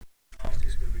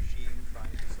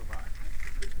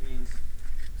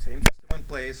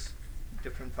replace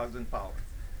different thugs in power.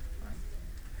 Right?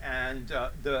 And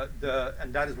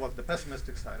and that is what the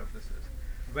pessimistic side of this is.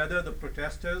 Whether the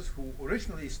protesters who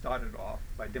originally started off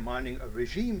by demanding a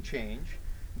regime change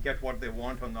get what they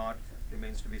want or not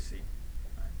remains to be seen.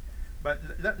 Right? But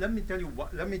let me tell you,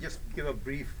 let me just give a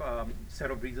brief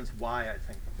set of reasons why I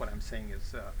think what I'm saying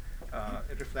is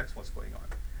it reflects what's going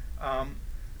on.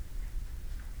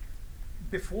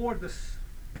 Before this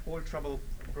whole trouble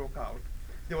broke out,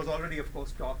 there was already, of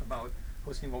course, talk about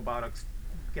Hosni Mubarak's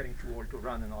getting too old to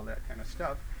run and all that kind of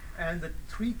stuff. And the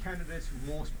three candidates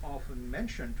most often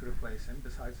mentioned to replace him,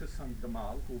 besides his son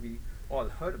Gamal, who we all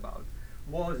heard about,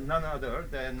 was none other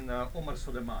than Omar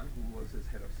Suleiman, who was his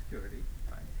head of security,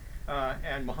 right?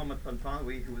 And Mohammad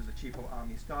Tantawi, who was the chief of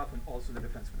army staff and also the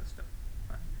defense minister.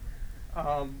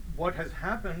 Right? What has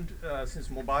happened since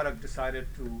Mubarak decided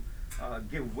to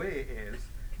give way is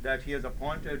that he has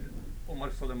appointed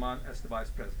Omar Suleiman as the vice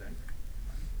president.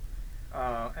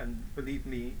 And believe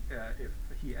me, if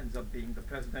he ends up being the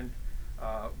president,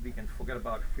 we can forget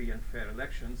about free and fair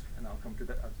elections, and I'll come to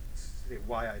that, say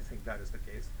why I think that is the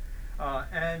case.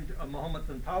 And Mohammad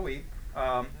Tantawi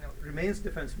remains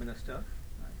defense minister,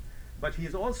 right? But he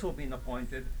has also been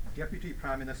appointed deputy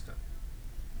prime minister.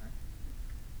 Right?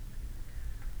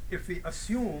 If we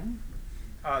assume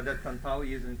that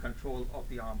Tantawi is in control of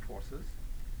the armed forces,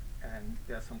 and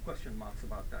there are some question marks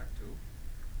about that too,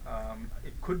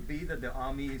 it could be that the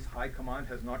Army's high command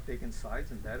has not taken sides,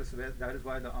 and that is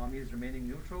why the Army is remaining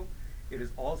neutral. It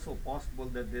is also possible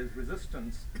that there's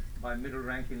resistance by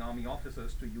middle-ranking Army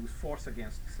officers to use force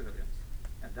against civilians,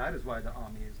 and that is why the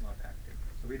Army is not active.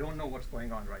 So we don't know what's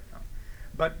going on right now.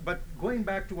 But going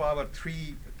back to our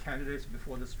three candidates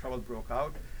before this trouble broke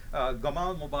out,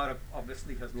 Gamal Mubarak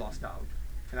obviously has lost out,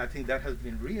 and I think that has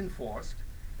been reinforced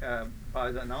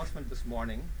by the announcement this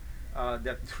morning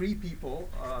that three people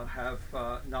have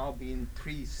now been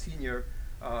three senior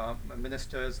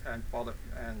ministers and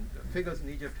figures in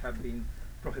Egypt have been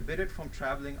prohibited from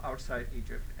traveling outside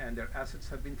Egypt, and their assets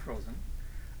have been frozen.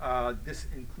 This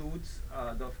includes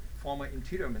the former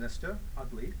interior minister,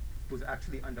 Adli, who's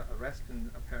actually under arrest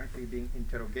and apparently being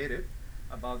interrogated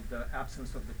about the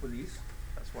absence of the police.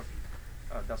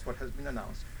 That's what has been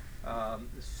announced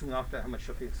soon after Ahmed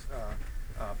Shafiq's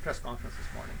press conference this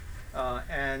morning.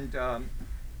 And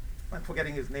I'm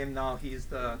forgetting his name now. He's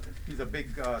a big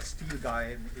steel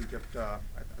guy in Egypt. I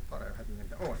thought I had his name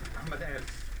there. Oh, Ahmed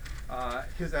El.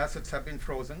 His assets have been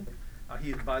frozen.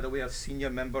 He is, by the way, a senior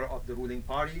member of the ruling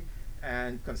party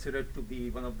and considered to be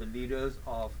one of the leaders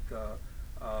of the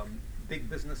big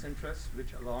business interests,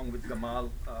 which, along with Gamal,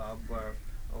 were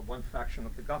one faction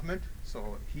of the government.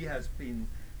 So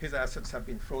his assets have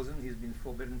been frozen. He's been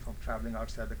forbidden from traveling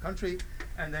outside the country.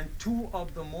 And then two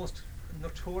of the most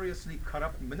notoriously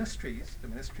corrupt ministries, the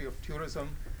Ministry of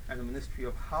Tourism and the Ministry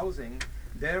of Housing,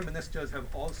 their ministers have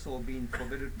also been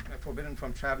forbidden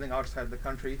from traveling outside the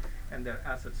country and their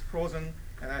assets frozen.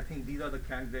 And I think these are the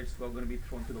candidates who are going to be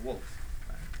thrown to the wolves.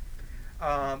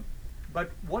 Right?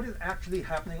 But what is actually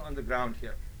happening on the ground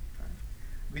here? Right?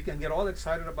 We can get all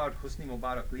excited about Hosni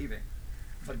Mubarak leaving,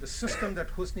 but the system that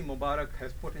Hosni Mubarak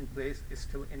has put in place is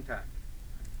still intact.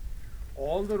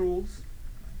 All the rules,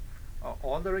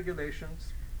 all the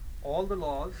regulations, all the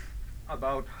laws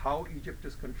about how Egypt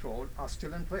is controlled are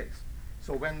still in place.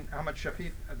 So when Ahmed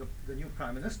Shafiq, the new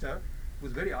prime minister,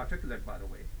 who's very articulate, by the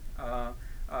way,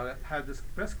 had this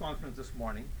press conference this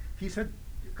morning, he said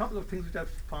a couple of things which I've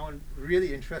found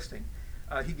really interesting.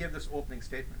 He gave this opening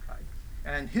statement, right?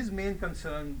 And his main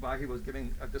concern while he was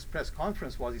giving this press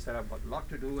conference was, he said, I've got a lot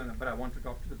to do, but I want to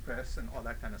talk to the press and all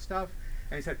that kind of stuff.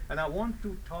 And he said, and I want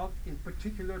to talk in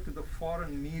particular to the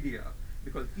foreign media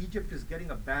because Egypt is getting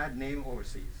a bad name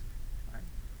overseas. Right?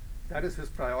 That is his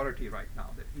priority right now,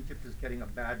 that Egypt is getting a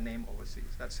bad name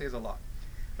overseas. That says a lot.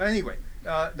 But anyway,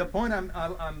 the point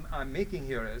I'm making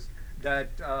here is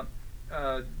that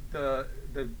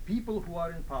the people who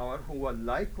are in power, who are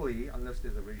likely, unless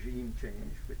there's a regime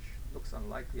change, which looks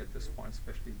unlikely at this point,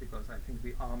 especially because I think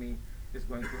the army is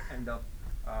going to end up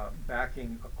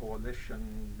backing a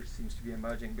coalition which seems to be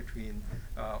emerging between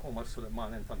Omar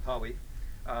Suleiman and Tantawi.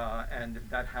 And if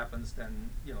that happens, then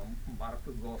Mubarak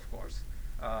will go, of course.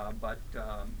 But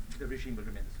the regime will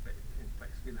remain in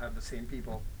place. We'll have the same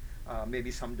people, maybe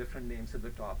some different names at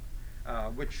the top,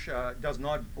 which does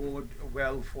not bode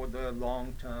well for the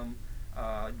long-term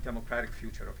democratic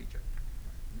future of Egypt.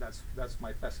 That's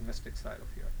my pessimistic side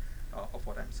of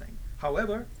what I'm saying.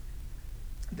 However,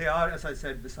 there are, as I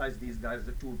said, besides these guys,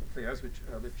 the two players which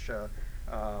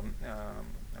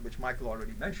Michael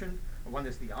already mentioned. One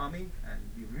is the army, and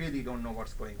we really don't know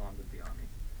what's going on with the army.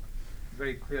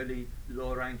 very clearly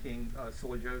low-ranking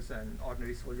soldiers and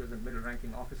ordinary soldiers and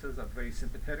middle-ranking officers are very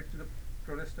sympathetic to the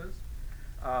protesters,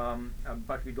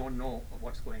 but we don't know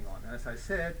what's going on. And as I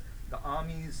said, the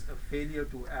army's failure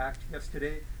to act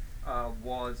yesterday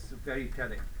was very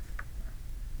telling.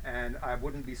 And I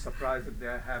wouldn't be surprised if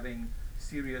they're having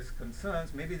serious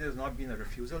concerns. Maybe there's not been a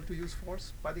refusal to use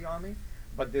force by the army,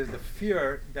 but there's the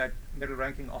fear that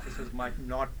middle-ranking officers might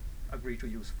not agree to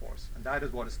use force, and that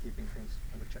is what is keeping things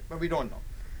under check. But we don't know.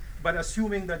 But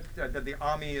assuming that that the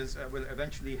army will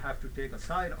eventually have to take a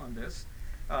side on this,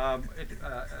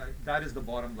 that is the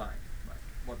bottom line, right,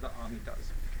 what the army does.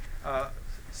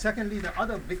 Secondly, the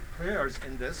other big players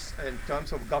in this, in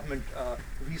terms of government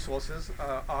resources,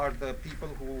 are the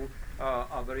people who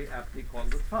are very aptly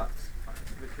called the thugs, right,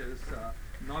 which is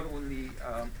not only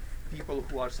people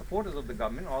who are supporters of the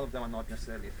government, all of them are not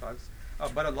necessarily thugs,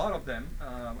 but a lot of them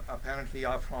apparently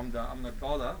are from the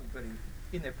Amnat-Dawla, very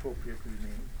inappropriately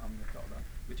named Amnat-Dawla,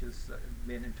 which is the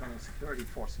main internal security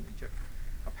force in Egypt.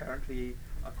 Apparently,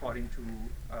 according to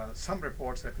some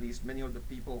reports at least, many of the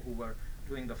people who were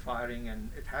doing the firing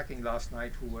and attacking last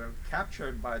night, who were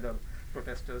captured by the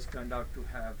protesters, turned out to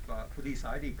have police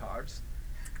ID cards.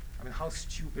 I mean, how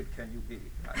stupid can you be?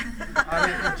 I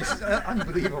mean, just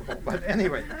unbelievable. But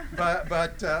anyway, but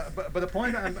the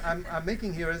point I'm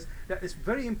making here is that it's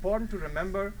very important to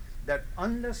remember that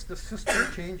unless the system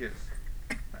changes,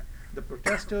 right, the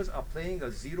protesters are playing a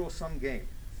zero-sum game.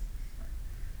 Right.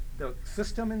 The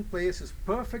system in place is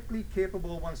perfectly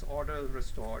capable, once order is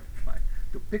restored, right,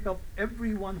 to pick up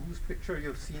everyone whose picture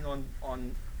you've seen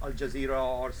on Al Jazeera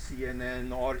or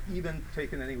CNN or even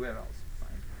taken anywhere else,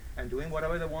 and doing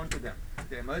whatever they want to them.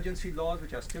 The emergency laws,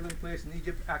 which are still in place in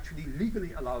Egypt, actually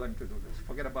legally allow them to do this.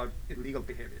 Forget about illegal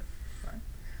behavior.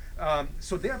 Right?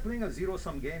 So they are playing a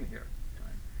zero-sum game here.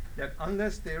 Right? That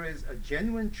unless there is a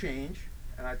genuine change,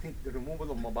 and I think the removal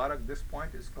of Mubarak at this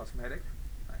point is cosmetic,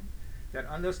 right? That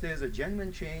unless there is a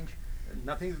genuine change,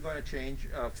 nothing is going to change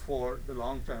for the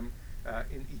long term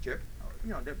in Egypt.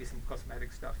 There'll be some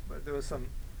cosmetic stuff, but there was some,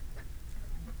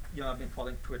 I've been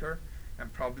following Twitter,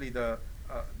 and probably the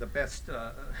best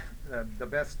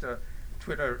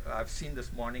Twitter I've seen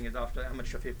this morning is after Ahmed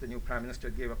Shafiq, the new prime minister,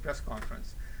 gave a press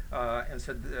conference and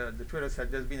said, the Twitter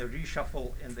said there's been a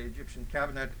reshuffle in the Egyptian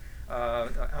cabinet.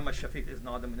 Ahmed Shafiq is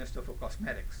now the minister for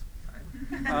cosmetics.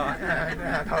 Right?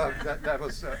 That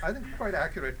was, I think, quite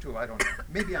accurate too. I don't know.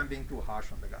 Maybe I'm being too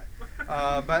harsh on the guy.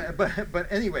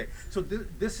 But anyway, so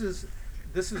this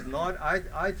is not,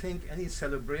 I think, any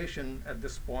celebration at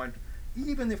this point,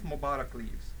 even if Mubarak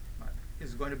leaves,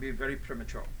 is going to be very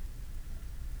premature.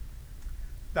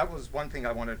 That was one thing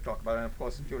I wanted to talk about, and of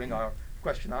course, during our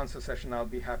question-answer session, I'll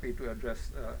be happy to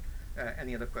address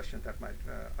any other questions that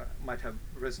might have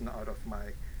risen out of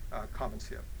my comments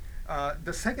here.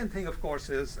 The second thing, of course,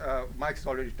 is Mike's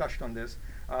already touched on this,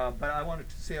 but I wanted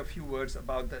to say a few words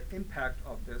about the impact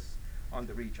of this on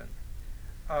the region.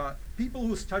 People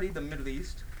who study the Middle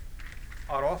East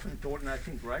are often told, and I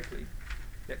think rightly,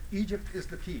 that Egypt is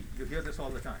the key. You hear this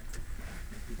all the time.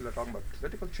 People are talking about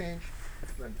political change,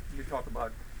 when you talk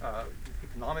about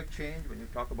economic change, when you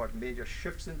talk about major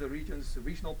shifts in the regions,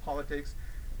 regional politics,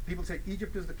 people say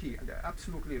Egypt is the key, and they're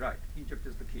absolutely right. Egypt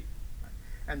is the key. Right?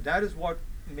 And that is what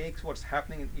makes what's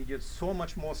happening in Egypt so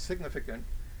much more significant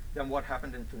than what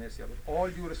happened in Tunisia. With all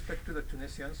due respect to the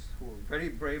Tunisians, who were very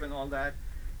brave and all that,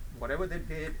 whatever they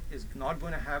did is not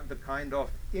going to have the kind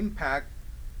of impact,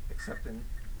 except in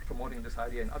promoting this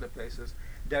idea in other places,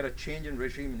 that a change in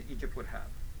regime in Egypt would have.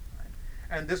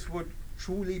 And this would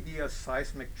truly be a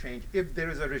seismic change if there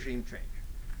is a regime change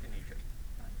in Egypt.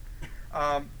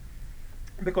 Right?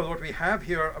 Because what we have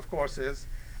here, of course, is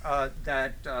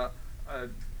that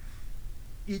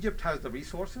Egypt has the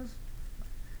resources,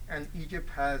 and Egypt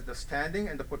has the standing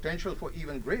and the potential for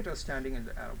even greater standing in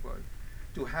the Arab world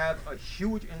to have a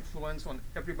huge influence on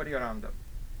everybody around them,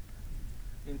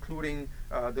 including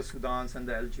the Sudans and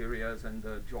the Algerias and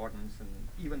the Jordans and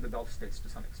even the Gulf states to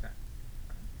some extent.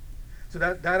 So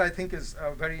that I think is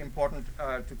very important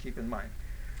to keep in mind.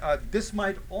 This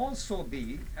might also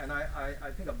be, and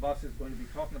I think Abbas is going to be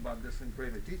talking about this in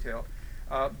greater detail,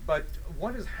 but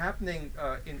what is happening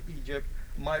in Egypt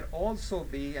might also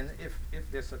be, and if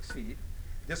they succeed,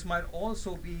 this might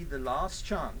also be the last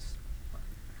chance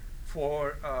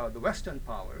for the Western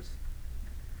powers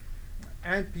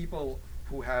and people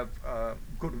who have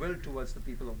goodwill towards the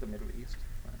people of the Middle East,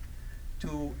 right,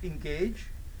 to engage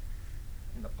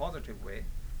in a positive way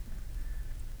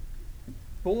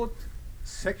both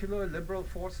secular liberal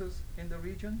forces in the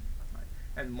region, right,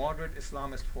 and moderate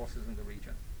Islamist forces in the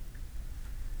region.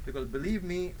 Because believe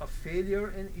me, a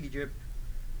failure in Egypt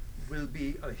will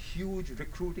be a huge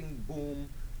recruiting boom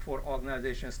for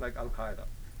organizations like Al-Qaeda.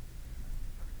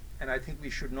 And I think we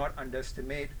should not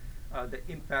underestimate the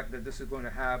impact that this is going to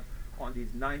have on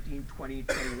these 19, 20,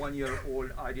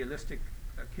 21-year-old idealistic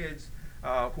kids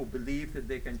who believe that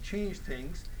they can change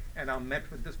things and are met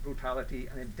with this brutality,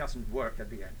 and it doesn't work at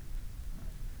the end.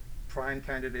 Prime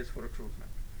candidates for recruitment.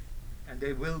 And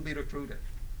they will be recruited.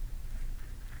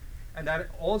 And that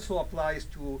also applies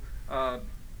to, I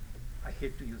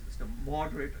hate to use this term,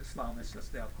 moderate Islamists, as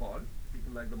they are called,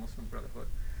 people like the Muslim Brotherhood,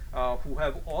 who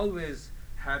have always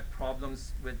had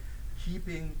problems with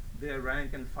keeping their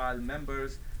rank and file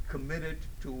members committed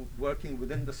to working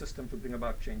within the system to bring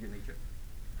about change in Egypt.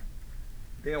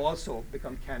 They also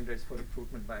become candidates for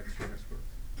recruitment by extremist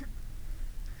groups.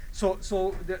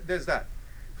 So there's that.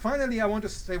 Finally, I want to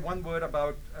say one word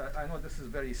about, I know this is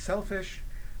very selfish,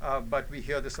 but we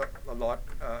hear this a lot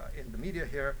in the media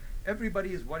here.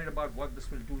 Everybody is worried about what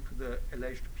this will do to the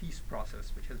alleged peace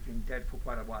process, which has been dead for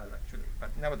quite a while, actually,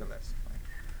 but nevertheless.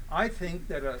 I think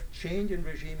that a change in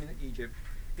regime in Egypt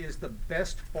is the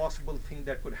best possible thing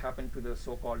that could happen to the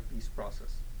so-called peace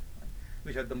process,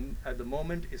 which at the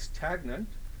moment is stagnant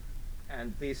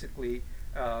and basically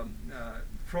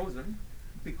frozen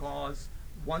because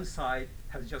one side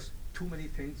has just too many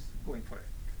things going for it,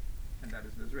 and that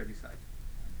is the Israeli side.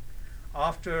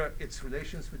 After its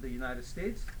relations with the United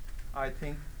States, I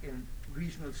think in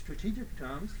regional strategic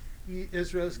terms,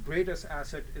 Israel's greatest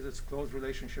asset is its close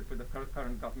relationship with the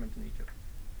current government in Egypt.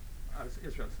 As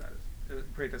Israel's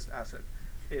greatest asset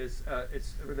is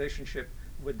its relationship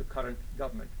with the current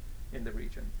government in the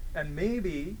region. And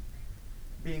maybe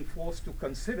being forced to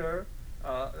consider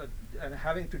and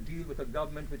having to deal with a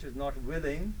government which is not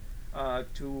willing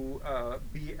to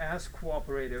be as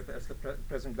cooperative as the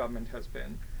present government has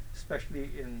been, especially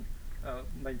in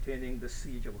maintaining the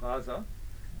siege of Gaza.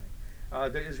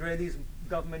 The Israeli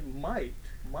government might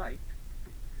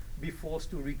be forced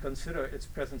to reconsider its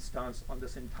present stance on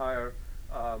this entire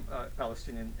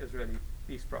Palestinian-Israeli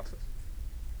peace process.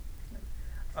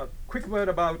 A quick word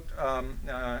about,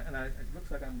 it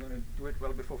looks like I'm going to do it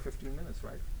well before 15 minutes,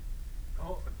 right?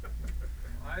 Oh,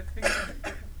 I think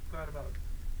I've got about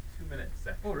 2 minutes.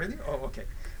 Oh, really? Oh, okay.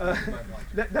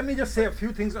 Let me just say a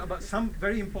few things about some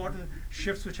very important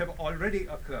shifts which have already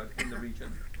occurred in the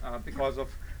region because of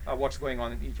what's going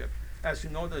on in Egypt. As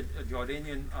you know, the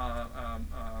Jordanian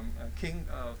king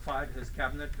fired his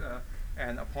cabinet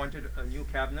and appointed a new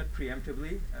cabinet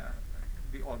preemptively.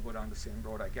 We all go down the same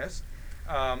road, I guess.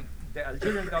 The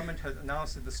Algerian government has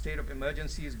announced that the state of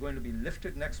emergency is going to be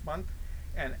lifted next month,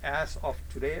 and as of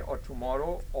today or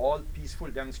tomorrow, all peaceful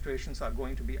demonstrations are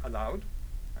going to be allowed.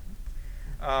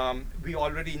 We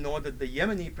already know that the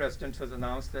Yemeni president has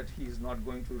announced that he's not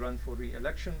going to run for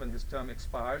re-election when his term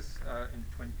expires in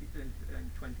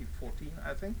 2014,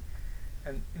 I think.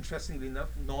 And interestingly enough,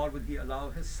 nor will he allow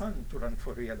his son to run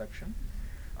for re-election.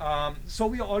 So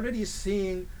we are already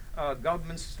seeing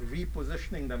governments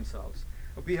repositioning themselves.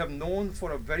 We have known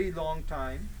for a very long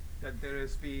time that there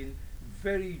has been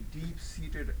very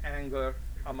deep-seated anger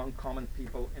among common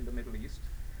people in the Middle East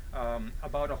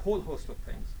about a whole host of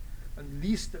things, and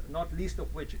not least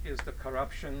of which is the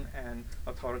corruption and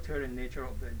authoritarian nature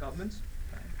of their governments.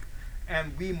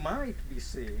 And we might be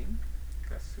seeing,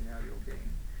 best scenario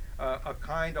being, a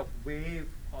kind of wave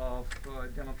of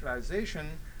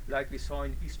democratization like we saw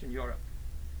in Eastern Europe.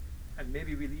 And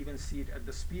maybe we'll even see it at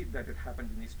the speed that it happened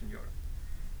in Eastern Europe.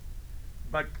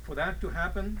 But for that to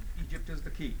happen, Egypt is the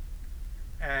key.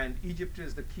 And Egypt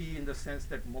is the key in the sense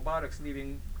that Mubarak's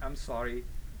leaving, I'm sorry,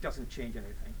 doesn't change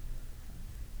anything.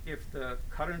 If the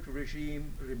current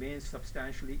regime remains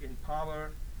substantially in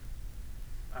power,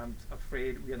 I'm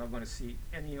afraid we are not going to see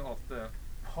any of the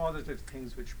positive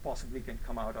things which possibly can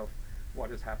come out of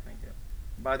what is happening here.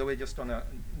 By the way, just on a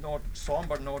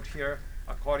somber note here,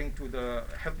 according to the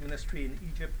health ministry in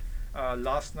Egypt,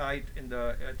 last night in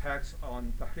the attacks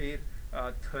on Tahrir,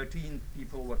 13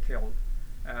 people were killed.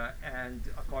 And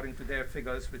according to their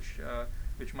figures,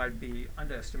 which might be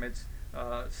underestimates,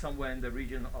 somewhere in the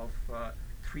region of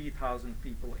 3,000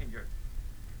 people injured.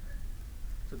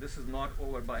 So this is not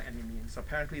over by any means.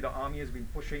 Apparently, the army has been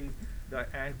pushing the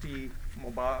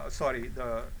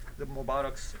the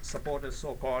Mubarak's supporters,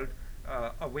 so-called,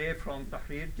 away from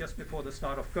Tahrir just before the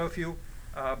start of curfew,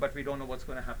 but we don't know what's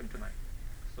going to happen tonight.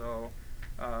 So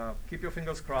keep your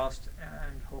fingers crossed,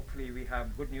 and hopefully we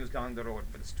have good news down the road,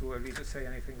 but it's too early to say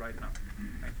anything right now.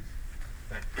 Thank you.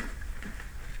 Thank you.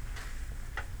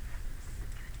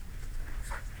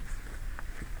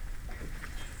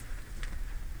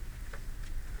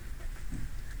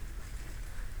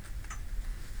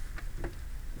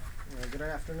 Good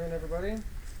afternoon, everybody.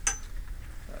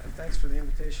 Thanks for the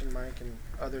invitation, Mike, and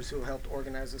others who helped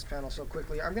organize this panel so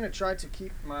quickly. I'm going to try to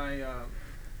keep my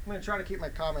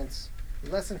comments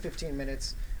less than 15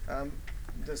 minutes.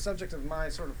 The subject of my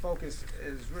sort of focus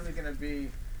is really going to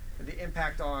be the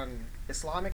impact on Islamic